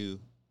to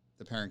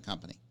the parent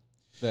company.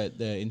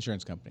 The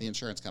insurance company. The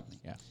insurance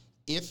company. Yeah.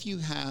 If you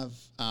have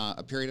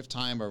a period of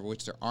time over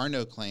which there are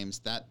no claims,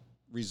 that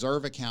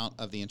reserve account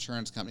of the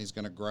insurance company is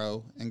going to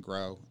grow and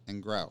grow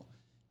and grow.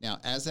 Now,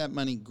 as that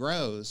money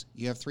grows,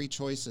 you have three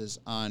choices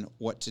on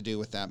what to do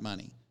with that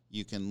money.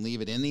 You can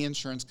leave it in the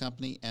insurance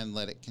company and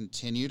let it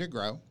continue to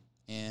grow,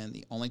 and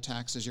the only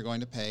taxes you're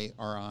going to pay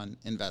are on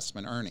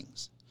investment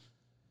earnings.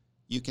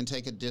 You can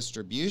take a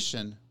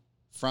distribution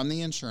from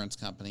the insurance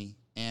company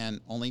and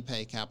only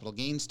pay capital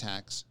gains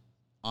tax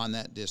on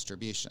that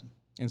distribution.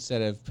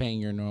 Instead of paying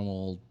your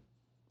normal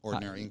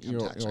Ordinary income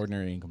your tax.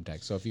 ordinary income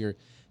tax. So if you're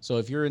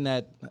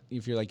like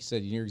you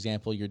said in your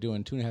example, you're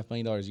doing $2.5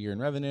 million a year in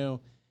revenue,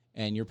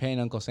 and you're paying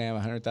Uncle Sam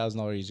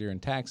 $100,000 a year in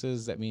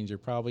taxes, that means you're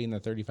probably in the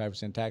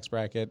 35% tax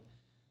bracket.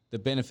 The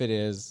benefit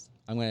is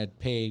I'm going to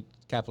pay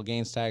capital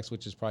gains tax,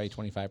 which is probably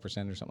 25%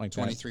 or something like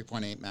that.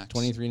 23.8 max.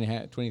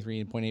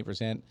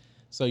 23.8%.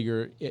 So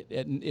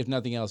if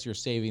nothing else, you're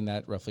saving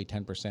that roughly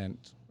 10%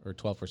 or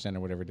 12% or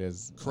whatever it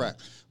is.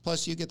 Correct.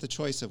 Plus, you get the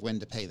choice of when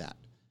to pay that.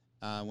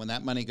 When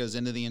that money goes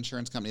into the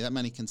insurance company, that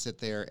money can sit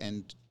there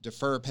and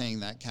defer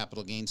paying that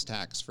capital gains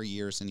tax for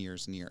years and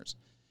years and years.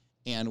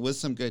 And with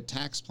some good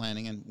tax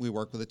planning, and we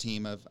work with a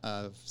team of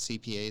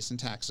CPAs and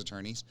tax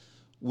attorneys,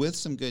 with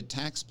some good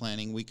tax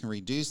planning, we can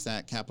reduce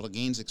that capital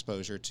gains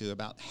exposure to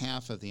about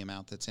half of the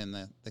amount that's in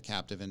the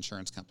captive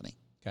insurance company.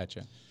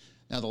 Gotcha.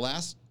 Now, the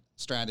last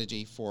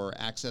strategy for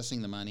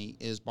accessing the money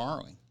is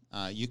borrowing.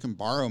 You can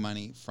borrow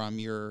money from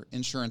your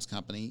insurance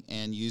company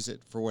and use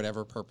it for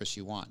whatever purpose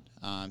you want.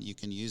 You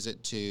can use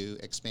it to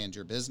expand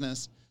your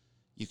business.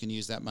 You can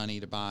use that money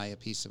to buy a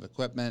piece of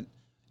equipment.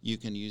 You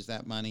can use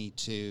that money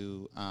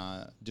to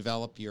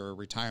develop your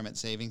retirement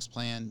savings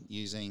plan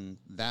using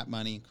that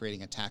money and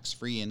creating a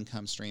tax-free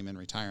income stream in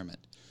retirement.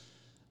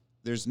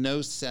 There's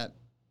no set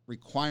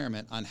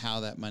requirement on how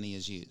that money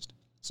is used.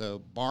 So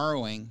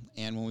borrowing,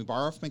 and when we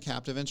borrow from a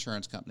captive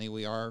insurance company,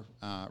 we are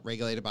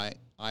regulated by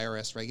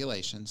IRS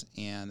regulations,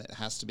 and it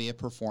has to be a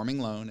performing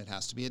loan. It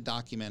has to be a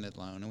documented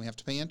loan, and we have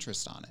to pay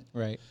interest on it.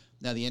 Right.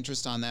 Now, the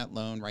interest on that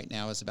loan right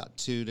now is about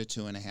 2 to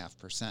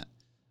 2.5%.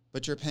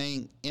 But you're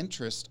paying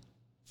interest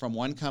from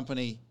one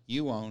company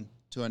you own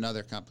to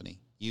another company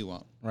you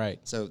own. Right.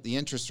 So the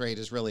interest rate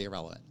is really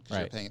irrelevant because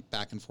Right. you're paying it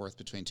back and forth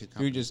between two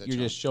companies. You're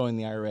just showing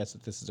the IRS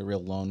that this is a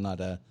real loan,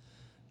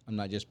 I'm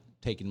not just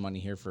taking money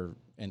here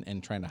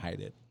and trying to hide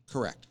it.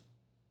 Correct.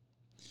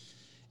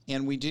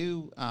 And we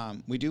do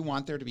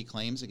want there to be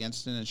claims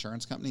against an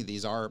insurance company.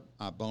 These are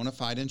bona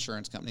fide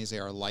insurance companies. They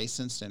are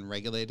licensed and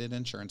regulated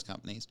insurance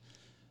companies.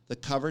 The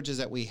coverages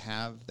that we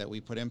have that we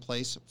put in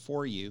place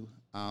for you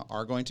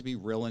are going to be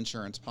real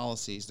insurance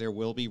policies. There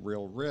will be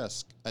real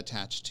risk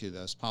attached to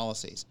those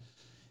policies.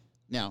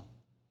 Now,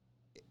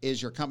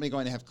 is your company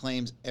going to have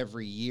claims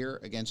every year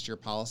against your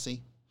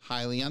policy?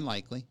 highly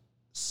unlikely.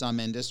 Some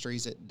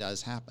industries it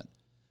does happen,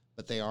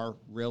 but they are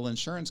real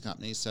insurance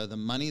companies. So the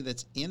money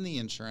that's in the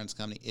insurance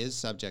company is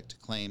subject to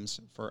claims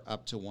for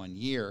up to 1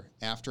 year.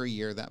 After a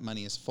year, that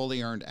money is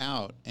fully earned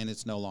out and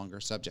it's no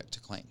longer subject to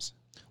claims.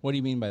 What do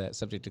you mean by that,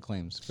 subject to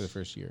claims for the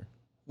first year?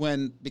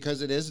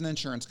 Because it is an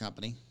insurance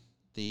company,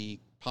 the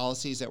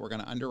policies that we're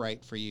going to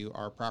underwrite for you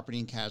are property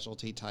and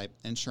casualty type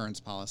insurance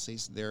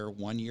policies. They're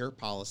 1-year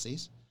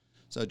policies.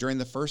 So during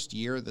the first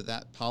year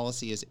that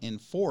policy is in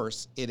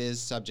force, it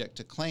is subject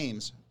to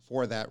claims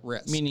for that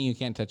risk. Meaning you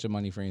can't touch the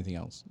money for anything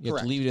else. You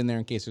have to leave it in there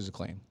in case there's a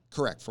claim.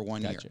 Correct, for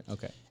 1 year. Gotcha.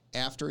 Okay.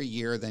 After a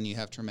year, then you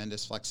have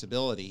tremendous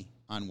flexibility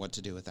on what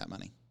to do with that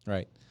money.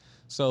 Right.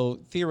 So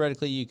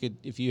theoretically, you could,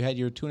 if you had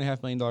your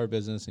 $2.5 million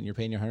business and you're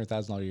paying your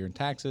 $100,000 a year in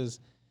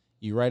taxes,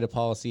 you write a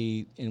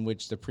policy in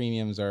which the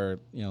premiums are,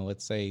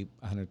 let's say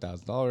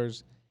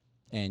 $100,000,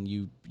 and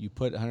you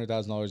put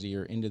 $100,000 a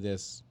year into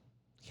this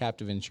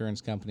captive insurance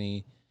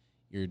company.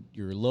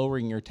 You're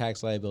lowering your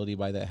tax liability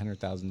by that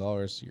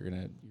 $100,000. So you're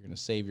gonna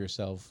save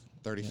yourself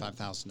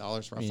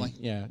 $35,000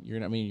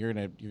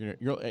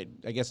 roughly.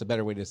 I guess a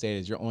better way to say it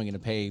is you're only gonna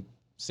pay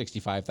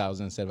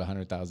 $65,000 instead of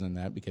 $100,000 in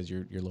that because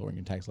you're lowering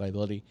your tax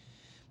liability.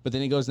 But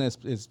then it goes in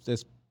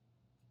this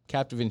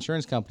captive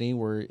insurance company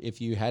where if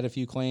you had a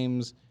few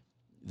claims,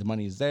 the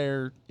money's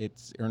there.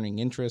 It's earning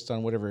interest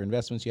on whatever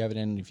investments you have it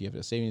in. If you have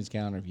a savings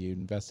account or if you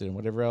invested in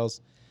whatever else,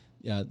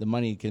 the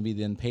money can be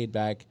then paid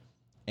back.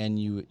 And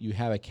you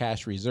have a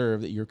cash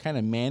reserve that you're kind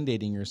of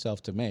mandating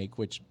yourself to make,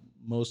 which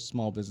most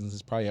small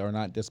businesses probably are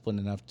not disciplined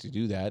enough to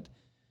do that.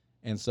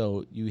 And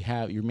so you're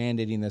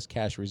mandating this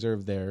cash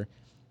reserve there.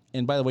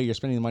 And by the way, you're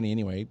spending the money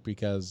anyway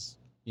because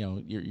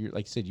you're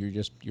like you said,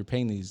 you're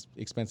paying these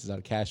expenses out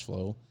of cash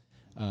flow.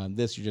 You're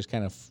just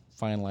kind of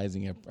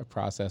finalizing a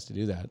process to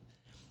do that.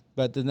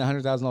 But then the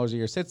 $100,000 a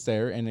year sits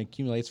there and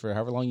accumulates for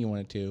however long you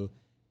want it to.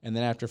 And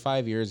then after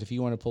 5 years, if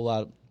you want to pull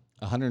out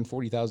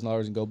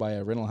 $140,000 and go buy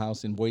a rental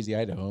house in Boise,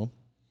 Idaho,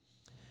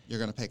 you're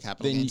going to pay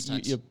capital gains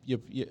tax.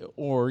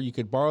 Or you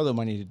could borrow the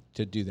money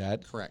to do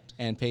that. Correct.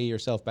 And pay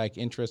yourself back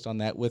interest on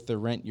that with the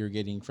rent you're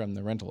getting from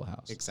the rental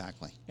house.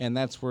 Exactly. And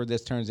that's where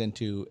this turns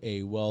into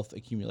a wealth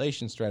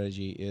accumulation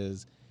strategy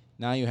is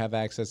now you have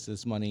access to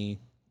this money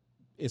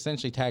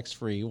essentially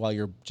tax-free while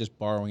you're just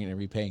borrowing it and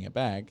repaying it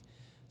back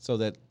so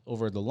that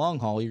over the long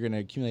haul, you're going to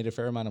accumulate a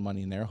fair amount of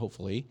money in there,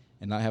 hopefully,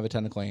 and not have a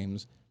ton of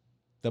claims.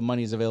 The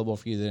money is available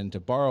for you then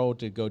to borrow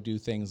to go do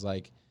things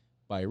like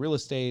buy real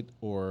estate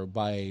or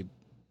buy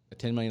a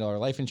 $10 million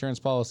life insurance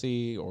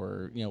policy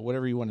or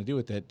whatever you want to do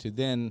with it to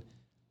then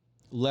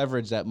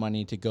leverage that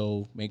money to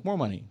go make more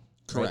money.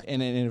 Correct. Right?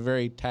 And in a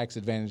very tax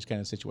advantage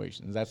kind of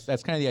situation. That's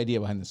kind of the idea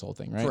behind this whole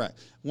thing, right? Correct.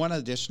 One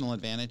additional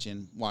advantage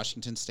in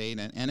Washington State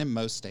and in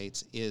most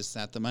states is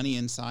that the money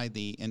inside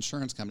the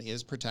insurance company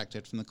is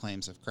protected from the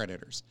claims of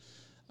creditors.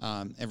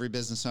 Every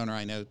business owner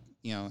I know,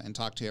 and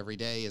talk to every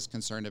day is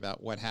concerned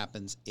about what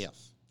happens if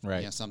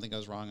something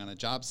goes wrong on a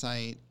job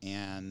site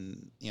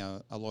and,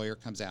 a lawyer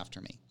comes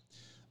after me.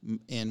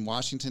 In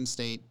Washington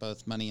State,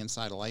 both money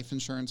inside a life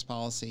insurance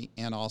policy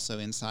and also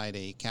inside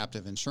a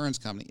captive insurance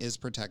company is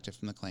protected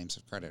from the claims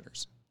of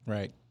creditors.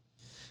 Right.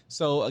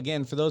 So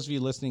again, for those of you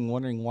listening,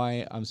 wondering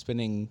why I'm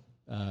spending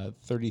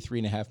 33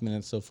 and a half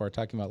minutes so far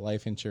talking about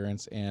life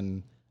insurance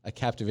and a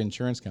captive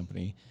insurance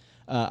company,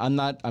 I'm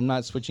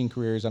not switching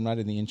careers. I'm not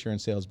in the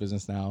insurance sales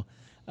business now.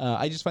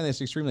 I just find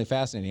this extremely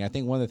fascinating. I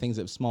think one of the things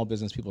that small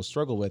business people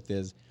struggle with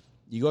is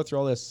you go through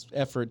all this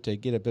effort to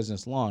get a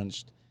business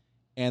launched,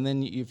 and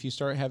then if you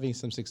start having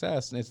some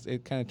success, and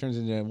it kind of turns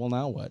into, well,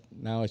 now what?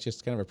 Now it's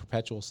just kind of a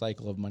perpetual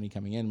cycle of money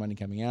coming in, money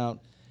coming out,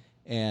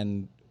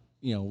 and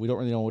we don't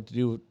really know what to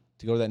do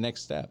to go to that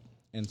next step.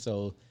 And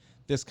so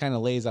this kind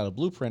of lays out a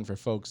blueprint for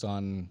folks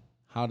on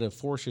how to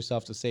force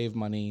yourself to save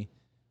money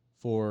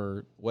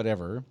for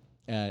whatever,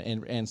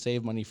 and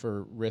save money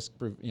for risk,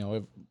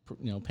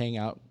 paying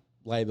out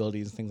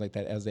liabilities and things like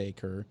that as they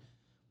occur,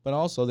 but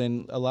also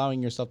then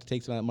allowing yourself to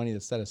take some of that money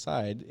that's set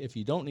aside if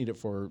you don't need it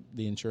for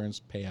the insurance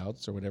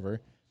payouts or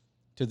whatever,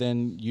 to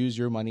then use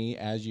your money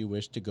as you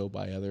wish to go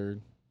buy other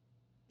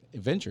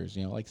ventures.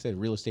 Like I said,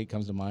 real estate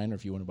comes to mind, or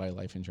if you want to buy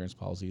life insurance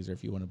policies, or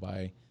if you want to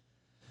buy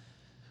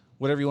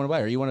whatever you want to buy,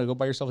 or you want to go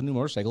buy yourself a new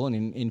motorcycle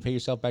and pay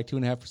yourself back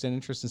 2.5%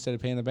 interest instead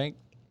of paying the bank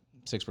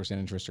 6%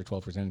 interest or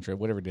 12% interest,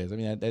 whatever it is. I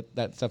mean,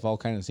 that stuff all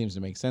kind of seems to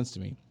make sense to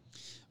me.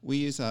 We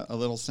use a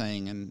little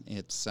saying, and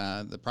it's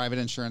the private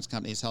insurance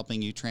company is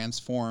helping you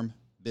transform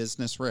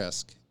business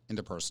risk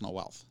into personal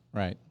wealth.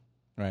 Right.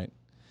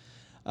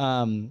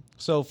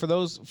 So for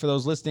those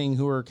listening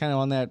who are kind of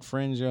on that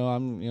fringe,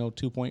 I'm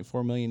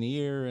 $2.4 million a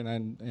year, and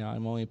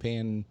I'm only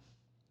paying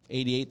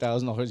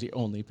 $88,000 a year.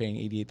 Only paying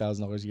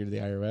 $88,000 a year to the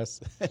IRS.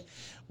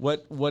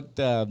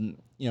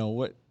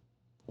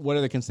 What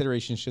other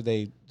considerations should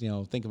they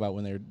think about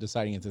when they're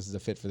deciding if this is a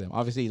fit for them?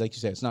 Obviously, like you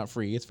said, it's not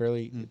free. It's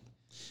fairly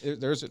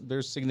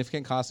there's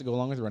significant costs that go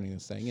along with running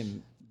this thing.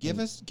 And give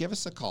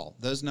us a call.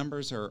 Those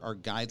numbers are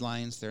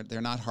guidelines.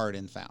 They're not hard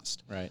and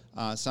fast. Right.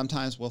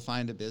 Sometimes we'll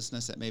find a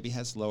business that maybe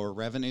has lower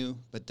revenue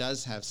but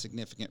does have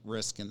significant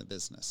risk in the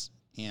business.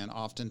 And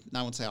often,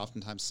 I won't say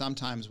oftentimes,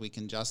 sometimes we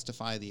can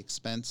justify the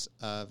expense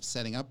of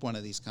setting up one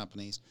of these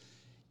companies,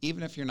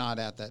 even if you're not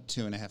at that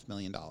 $2.5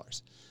 million.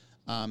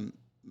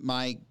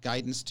 My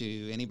guidance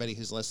to anybody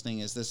who's listening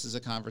is this is a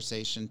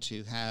conversation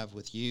to have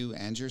with you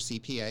and your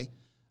CPA.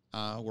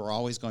 We're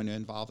always going to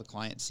involve a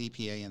client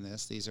CPA in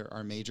this. These are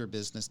our major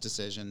business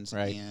decisions,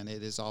 right. And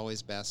it is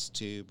always best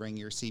to bring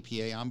your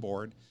CPA on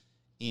board.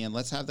 And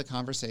let's have the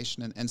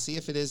conversation and see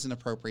if it is an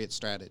appropriate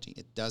strategy.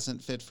 It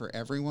doesn't fit for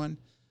everyone,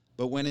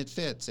 but when it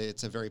fits,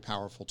 it's a very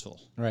powerful tool.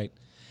 Right.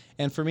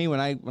 And for me, when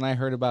I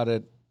heard about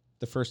it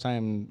the first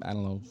time, I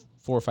don't know,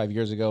 4 or 5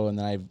 years ago, and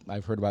then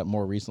I've heard about it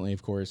more recently,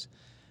 of course.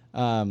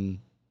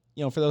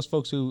 For those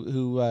folks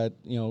who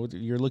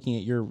you're looking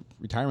at your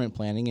retirement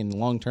planning and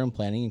long-term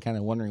planning and kind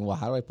of wondering, well,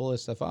 how do I pull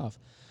this stuff off?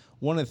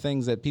 One of the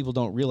things that people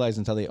don't realize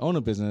until they own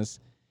a business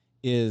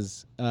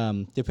is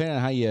depending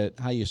on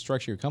how you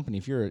structure your company.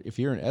 If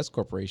you're an S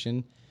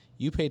corporation,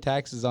 you pay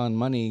taxes on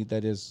money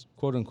that is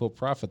quote unquote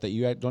profit that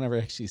you don't ever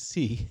actually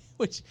see,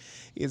 which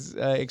is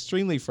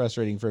extremely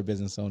frustrating for a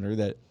business owner.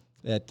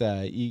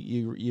 That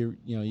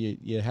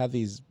you have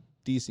these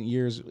decent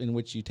years in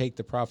which you take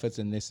the profits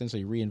and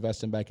essentially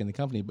reinvest them back in the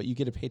company, but you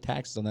get to pay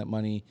taxes on that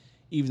money,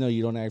 even though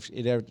you don't actually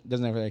it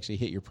doesn't ever actually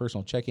hit your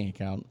personal checking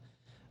account.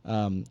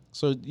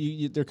 So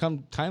there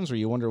come times where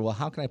you wonder, well,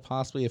 how can I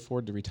possibly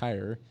afford to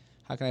retire?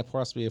 How can I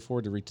possibly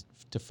afford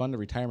to fund a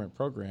retirement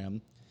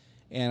program?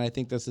 And I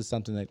think this is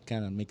something that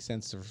kind of makes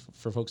sense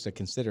for folks to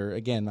consider.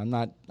 Again, I'm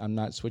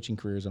not switching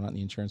careers. I'm not in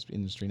the insurance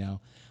industry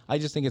now. I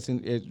just think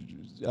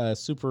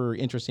it's super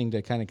interesting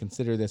to kind of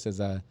consider this as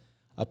a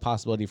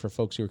possibility for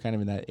folks who are kind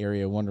of in that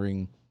area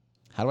wondering,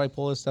 how do I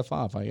pull this stuff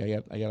off?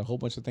 I got a whole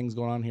bunch of things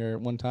going on here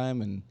at one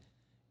time,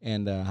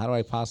 and how do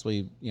I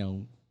possibly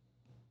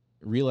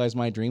realize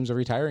my dreams of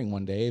retiring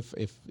one day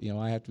if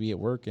I have to be at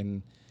work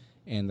and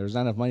there's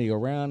not enough money to go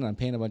around, and I'm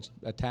paying a bunch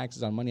of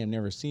taxes on money I'm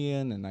never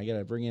seeing, and I got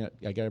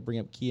to bring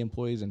up key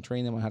employees and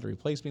train them on how to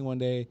replace me one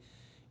day.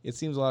 It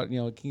seems a lot,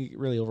 it can get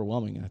really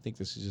overwhelming, and I think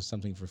this is just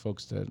something for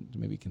folks to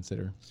maybe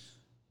consider.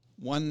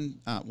 One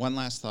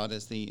last thought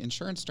is the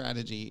insurance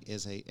strategy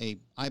is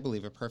I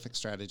believe, a perfect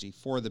strategy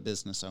for the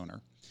business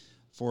owner.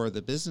 For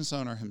the business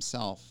owner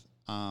himself,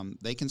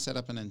 they can set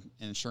up an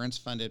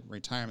insurance-funded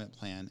retirement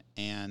plan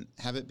and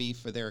have it be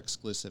for their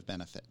exclusive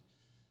benefit.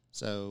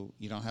 So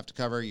you don't have to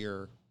cover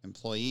your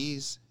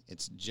employees.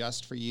 It's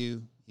just for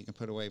you. You can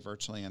put away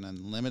virtually an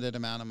unlimited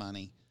amount of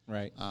money.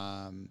 Right.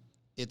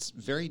 It's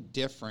very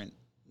different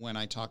when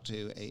I talk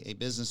to a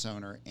business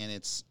owner, and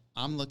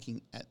I'm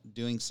looking at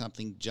doing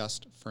something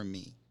just for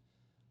me.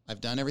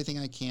 I've done everything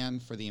I can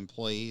for the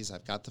employees.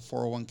 I've got the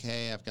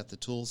 401k. I've got the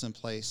tools in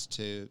place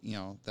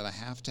that I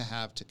have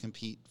to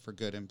compete for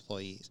good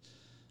employees.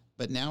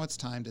 But now it's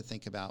time to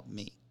think about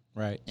me.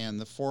 Right. And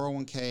the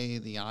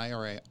 401k, the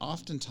IRA,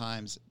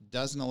 oftentimes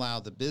doesn't allow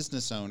the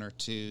business owner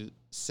to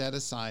set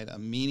aside a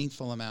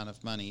meaningful amount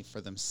of money for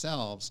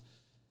themselves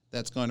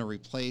that's going to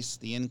replace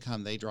the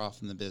income they draw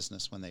from the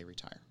business when they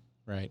retire.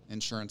 Right.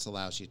 Insurance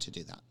allows you to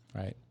do that.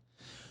 Right.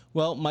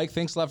 Well, Mike,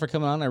 thanks a lot for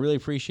coming on. I really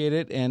appreciate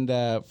it. And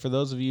for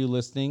those of you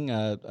listening,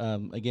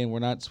 again, we're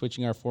not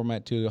switching our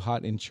format to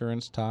hot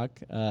insurance talk.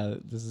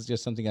 This is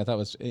just something I thought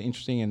was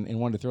interesting and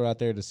wanted to throw it out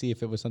there to see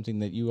if it was something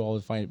that you all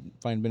would find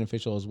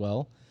beneficial as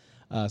well.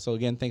 So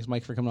again, thanks,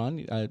 Mike, for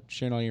coming on,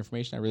 sharing all your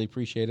information. I really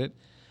appreciate it.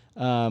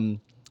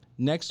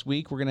 Next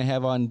week, we're going to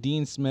have on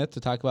Dean Smith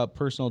to talk about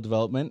personal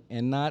development,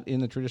 and not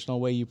in the traditional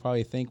way you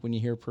probably think when you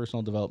hear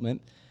personal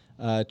development.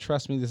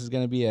 Trust me, this is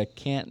going to be a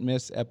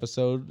can't-miss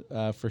episode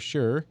for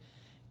sure.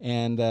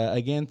 And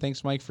again,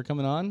 thanks, Mike, for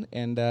coming on.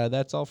 And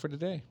that's all for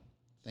today.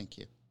 Thank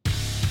you.